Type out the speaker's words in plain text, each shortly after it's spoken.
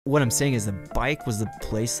What I'm saying is the bike was the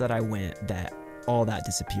place that I went that all that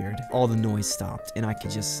disappeared. All the noise stopped, and I could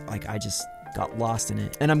just, like, I just got lost in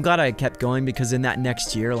it. And I'm glad I kept going, because in that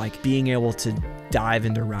next year, like, being able to dive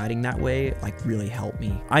into riding that way, like, really helped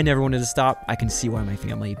me. I never wanted to stop. I can see why my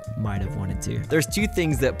family might have wanted to. There's two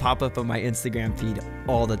things that pop up on my Instagram feed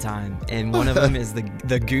all the time, and one of them is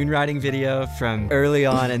the goon riding video from early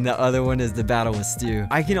on, and the other one is the battle with Stu.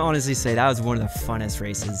 I can honestly say that was one of the funnest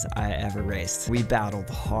races I ever raced. We battled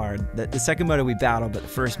hard. The second moto we battled, but the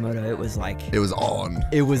first moto, it was like... It was on.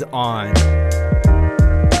 It was on.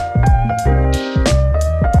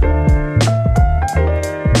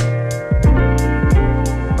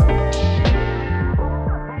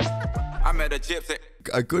 Gypsy.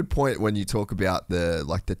 A good point when you talk about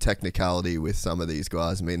the technicality with some of these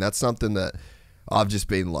guys. I mean, that's something that I've just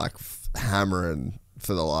been like hammering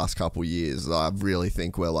for the last couple years. I really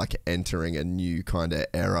think we're like entering a new kind of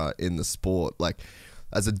era in the sport. Like,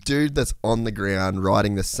 as a dude that's on the ground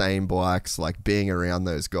riding the same bikes, like being around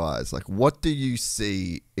those guys, like what do you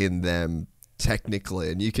see in them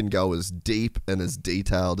technically? And you can go as deep and as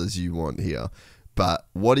detailed as you want here. But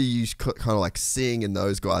what are you kind of like seeing in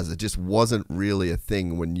those guys that just wasn't really a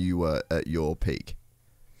thing when you were at your peak?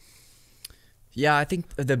 Yeah, I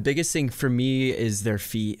think the biggest thing for me is their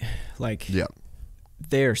feet. Like, yeah,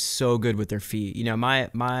 they're so good with their feet. You know,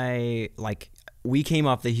 my like, we came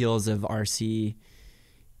off the heels of RC,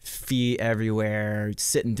 feet everywhere,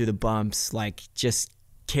 sitting through the bumps, like just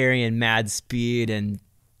carrying mad speed and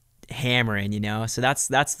hammering, you know? So that's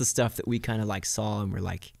the stuff that we kind of like saw and we're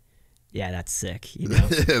like, yeah, that's sick, you know?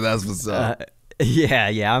 That's what's up. Yeah,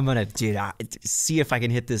 I'm gonna, dude, see if I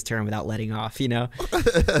can hit this turn without letting off, you know?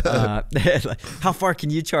 How far can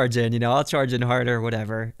you charge in? You know, I'll charge in harder,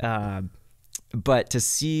 whatever. But to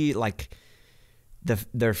see like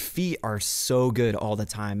their feet are so good all the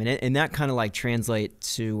time, and that kind of like translate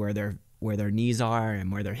to where their knees are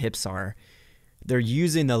and where their hips are. They're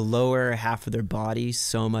using the lower half of their body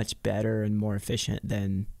so much better and more efficient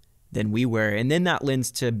than we were. And then that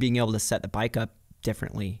lends to being able to set the bike up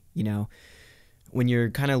differently. You know, when you're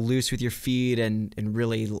kind of loose with your feet and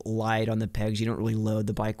really light on the pegs, you don't really load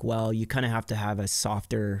the bike well. You kind of have to have a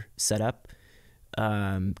softer setup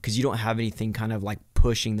because you don't have anything kind of like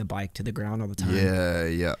pushing the bike to the ground all the time.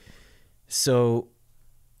 Yeah. So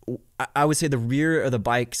I would say the rear of the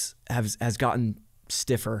bikes has gotten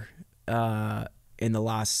stiffer in the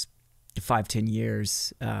last 5-10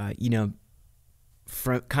 years. You know,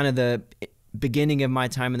 from kind of the beginning of my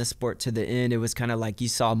time in the sport to the end, it was kind of like you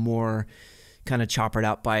saw more kind of choppered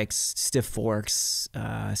out bikes, stiff forks,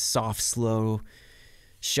 soft, slow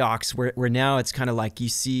shocks, where now it's kind of like you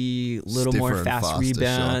see a little more fast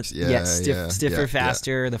rebound. Stiffer,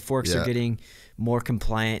 faster. The forks are getting more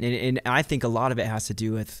compliant. And I think a lot of it has to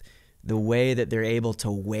do with the way that they're able to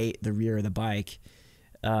weight the rear of the bike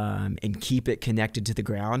and keep it connected to the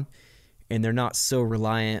ground. And they're not so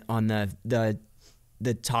reliant on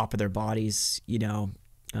the top of their bodies, you know,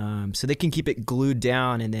 so they can keep it glued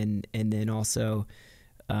down, and then also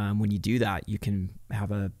when you do that, you can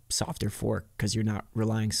have a softer fork because you're not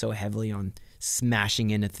relying so heavily on smashing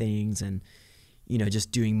into things and, you know,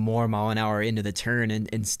 just doing more mile an hour into the turn. And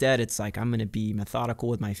instead, it's like I'm going to be methodical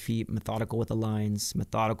with my feet, methodical with the lines,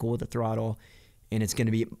 methodical with the throttle, and it's going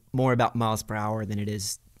to be more about miles per hour than it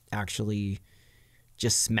is actually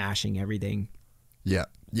just smashing everything. Yeah,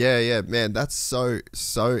 man, that's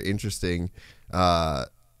so interesting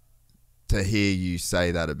to hear you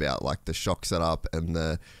say that about like the shock setup and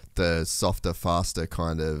the softer, faster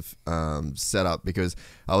kind of setup, because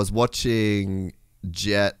I was watching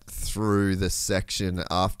Jett through the section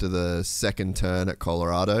after the second turn at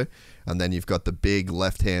Colorado, and then you've got the big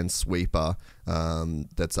left-hand sweeper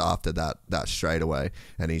that's after that straightaway,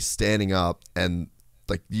 and he's standing up, and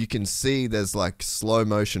like you can see there's like slow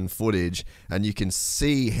motion footage, and you can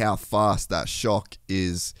see how fast that shock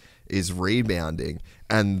is rebounding,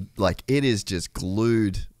 and like it is just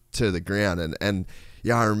glued to the ground. And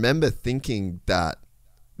yeah, I remember thinking that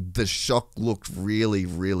the shock looked really,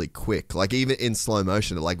 really quick. Like even in slow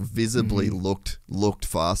motion, it like visibly looked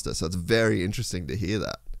faster. So it's very interesting to hear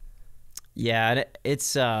that. Yeah,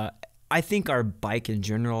 it's I think our bike in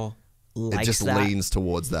general likes it just that. Leans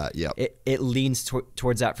towards that. Yeah, it leans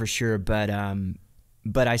towards that for sure. But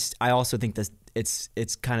I also think that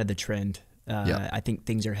it's kind of the trend. I think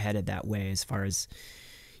things are headed that way as far as,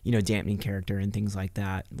 you know, dampening character and things like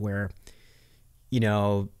that, where, you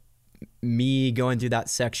know, me going through that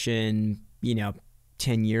section, you know,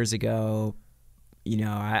 10 years ago, you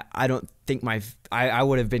know, I don't think I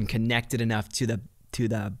would have been connected enough to the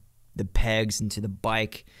pegs and to the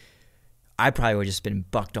bike. I probably would have just been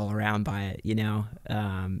bucked all around by it, you know.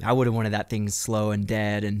 I would have wanted that thing slow and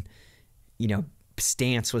dead, and you know,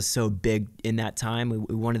 stance was so big in that time.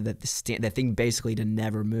 We wanted that that thing basically to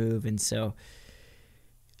never move, and so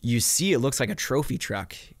you see, it looks like a trophy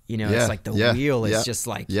truck, you know. It's like the wheel is just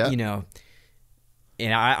like, you know.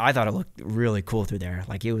 And I thought it looked really cool through there,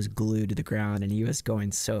 like it was glued to the ground, and he was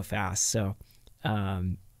going so fast. So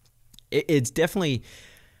it's definitely,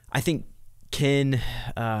 I think Ken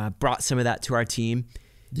brought some of that to our team.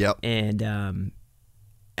 Yep. And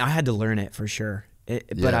I had to learn it for sure.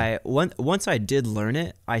 But once I did learn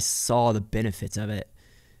it, I saw the benefits of it,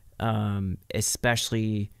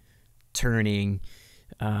 especially turning.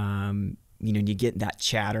 You know, you get that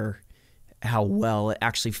chatter, how well it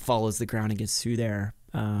actually follows the ground and gets through there.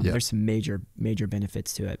 There's some major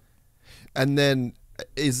benefits to it. And then,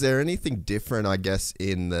 is there anything different, I guess,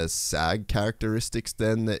 in the sag characteristics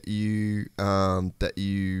then that you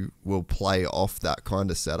will play off that kind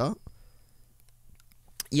of setup?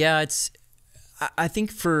 Yeah, I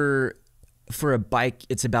think for a bike,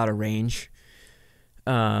 it's about a range.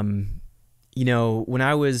 You know, when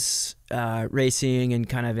I was racing and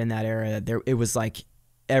kind of in that era, it was like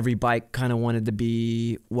every bike kind of wanted to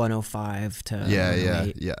be 105 to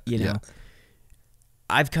 108, you know.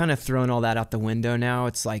 I've kind of thrown all that out the window now.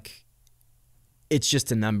 It's like, it's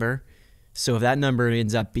just a number. So if that number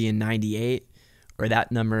ends up being 98 or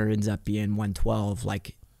that number ends up being 112,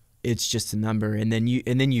 like, it's just a number, and then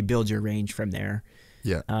you build your range from there.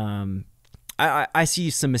 Yeah. I see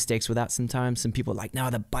some mistakes with that sometimes. Some people are like, no,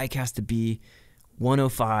 the bike has to be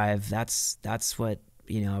 105. That's what,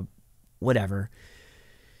 you know, whatever.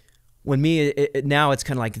 When me, now it's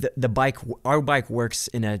kind of like the bike, our bike works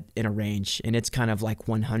in a range, and it's kind of like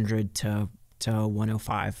 100 to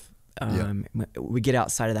 105. We get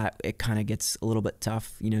outside of that, it kind of gets a little bit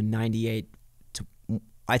tough. You know, 98 to,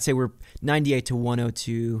 I'd say we're 98 to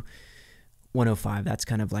 102, 105. That's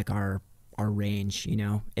kind of like our range, you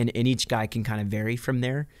know, and each guy can kind of vary from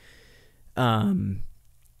there.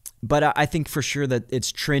 But I think for sure that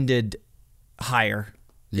it's trended higher.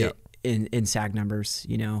 Yeah. In sag numbers,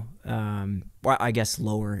 you know, well, I guess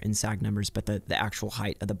lower in sag numbers, but the actual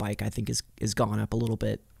height of the bike, I think, is gone up a little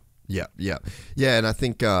bit. Yeah. And I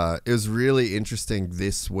think it was really interesting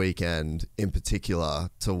this weekend in particular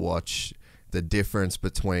to watch the difference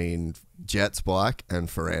between Jett's bike and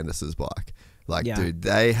Ferrandis's bike. Like, dude,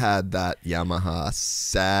 they had that Yamaha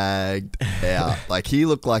sagged out. Like, he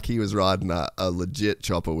looked like he was riding a legit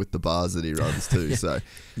chopper with the bars that he runs too. So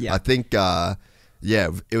I think,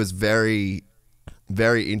 it was very,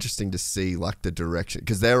 very interesting to see like the direction,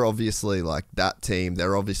 because they're obviously like that team.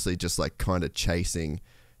 They're obviously just like kind of chasing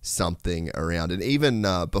something around. And even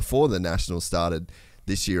before the Nationals started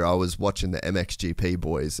this year, I was watching the MXGP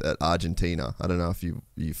boys at Argentina. I don't know if you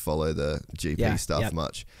follow the GP stuff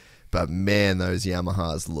much, but man, those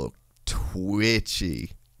Yamahas look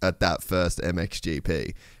twitchy at that first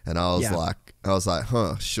MXGP. And I was like,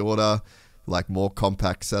 huh, shorter, like more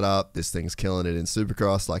compact setup. This thing's killing it in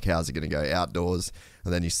Supercross. Like, how's it going to go outdoors?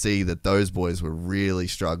 And then you see that those boys were really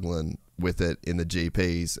struggling with it in the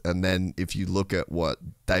GPs. And then if you look at what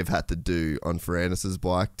they've had to do on Ferrandis's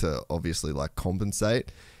bike to obviously like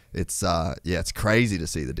compensate, it's it's crazy to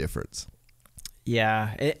see the difference.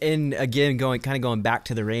 Yeah, and again, going back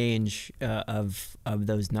to the range of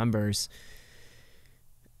those numbers,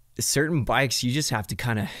 certain bikes you just have to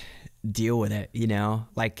kind of deal with it, you know.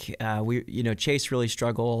 Like Chase really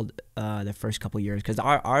struggled the first couple of years because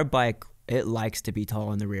our bike, it likes to be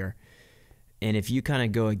tall in the rear, and if you kind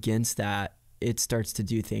of go against that, it starts to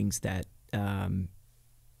do things that that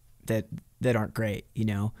aren't great, you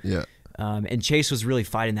know. Yeah. And Chase was really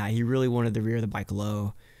fighting that. He really wanted the rear of the bike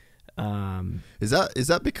low. Is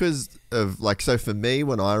that because of like, so for me,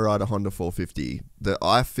 when I ride a Honda 450, that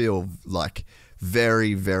I feel like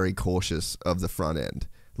very, very cautious of the front end.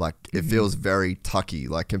 Like, it feels very tucky.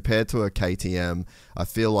 Like, compared to a KTM, I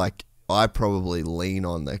feel like I probably lean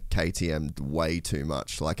on the KTM way too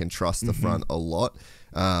much, like, and trust the front a lot.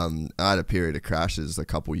 I had a period of crashes a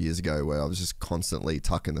couple years ago where I was just constantly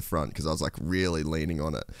tucking the front because I was like really leaning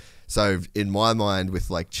on it. So in my mind, with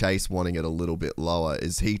like Chase wanting it a little bit lower,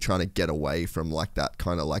 is he trying to get away from like that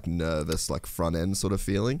kind of like nervous like front end sort of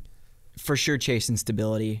feeling? For sure, chasing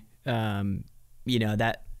stability.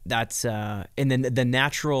 That's and then the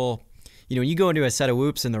natural, when you go into a set of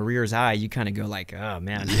whoops and the rear's high, you kind of go like, oh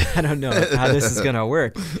man, I don't know how this is gonna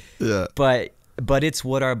work. Yeah. But it's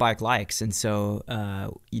what our bike likes, and so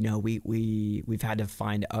we've had to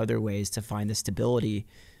find other ways to find the stability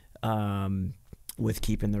with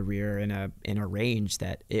keeping the rear in a range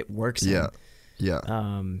that it works in.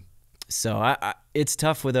 Yeah. So it's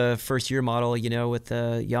tough with a first year model, you know, with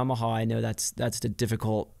the Yamaha. I know that's the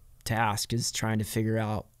difficult task, is trying to figure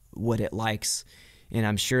out what it likes. And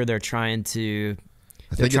I'm sure they're trying to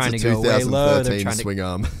go way low. They're trying to swing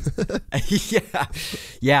arm.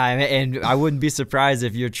 yeah. And I wouldn't be surprised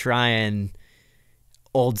if you're trying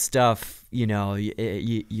old stuff, you know,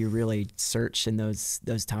 you really search in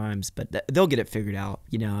those times, but they'll get it figured out.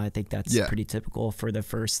 You know, I think that's pretty typical for the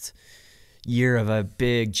first year of a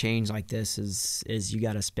big change like this, is you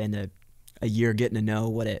got to spend a year getting to know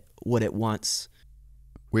what it wants.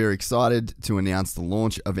 We're excited to announce the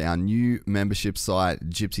launch of our new membership site,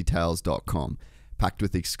 gypsytales.com, packed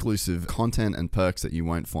with exclusive content and perks that you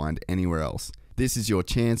won't find anywhere else. This is your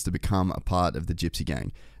chance to become a part of the Gypsy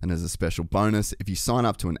Gang. And as a special bonus, if you sign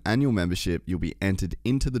up to an annual membership, you'll be entered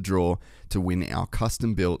into the draw to win our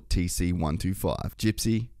custom-built TC125.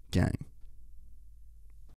 Gypsy Gang.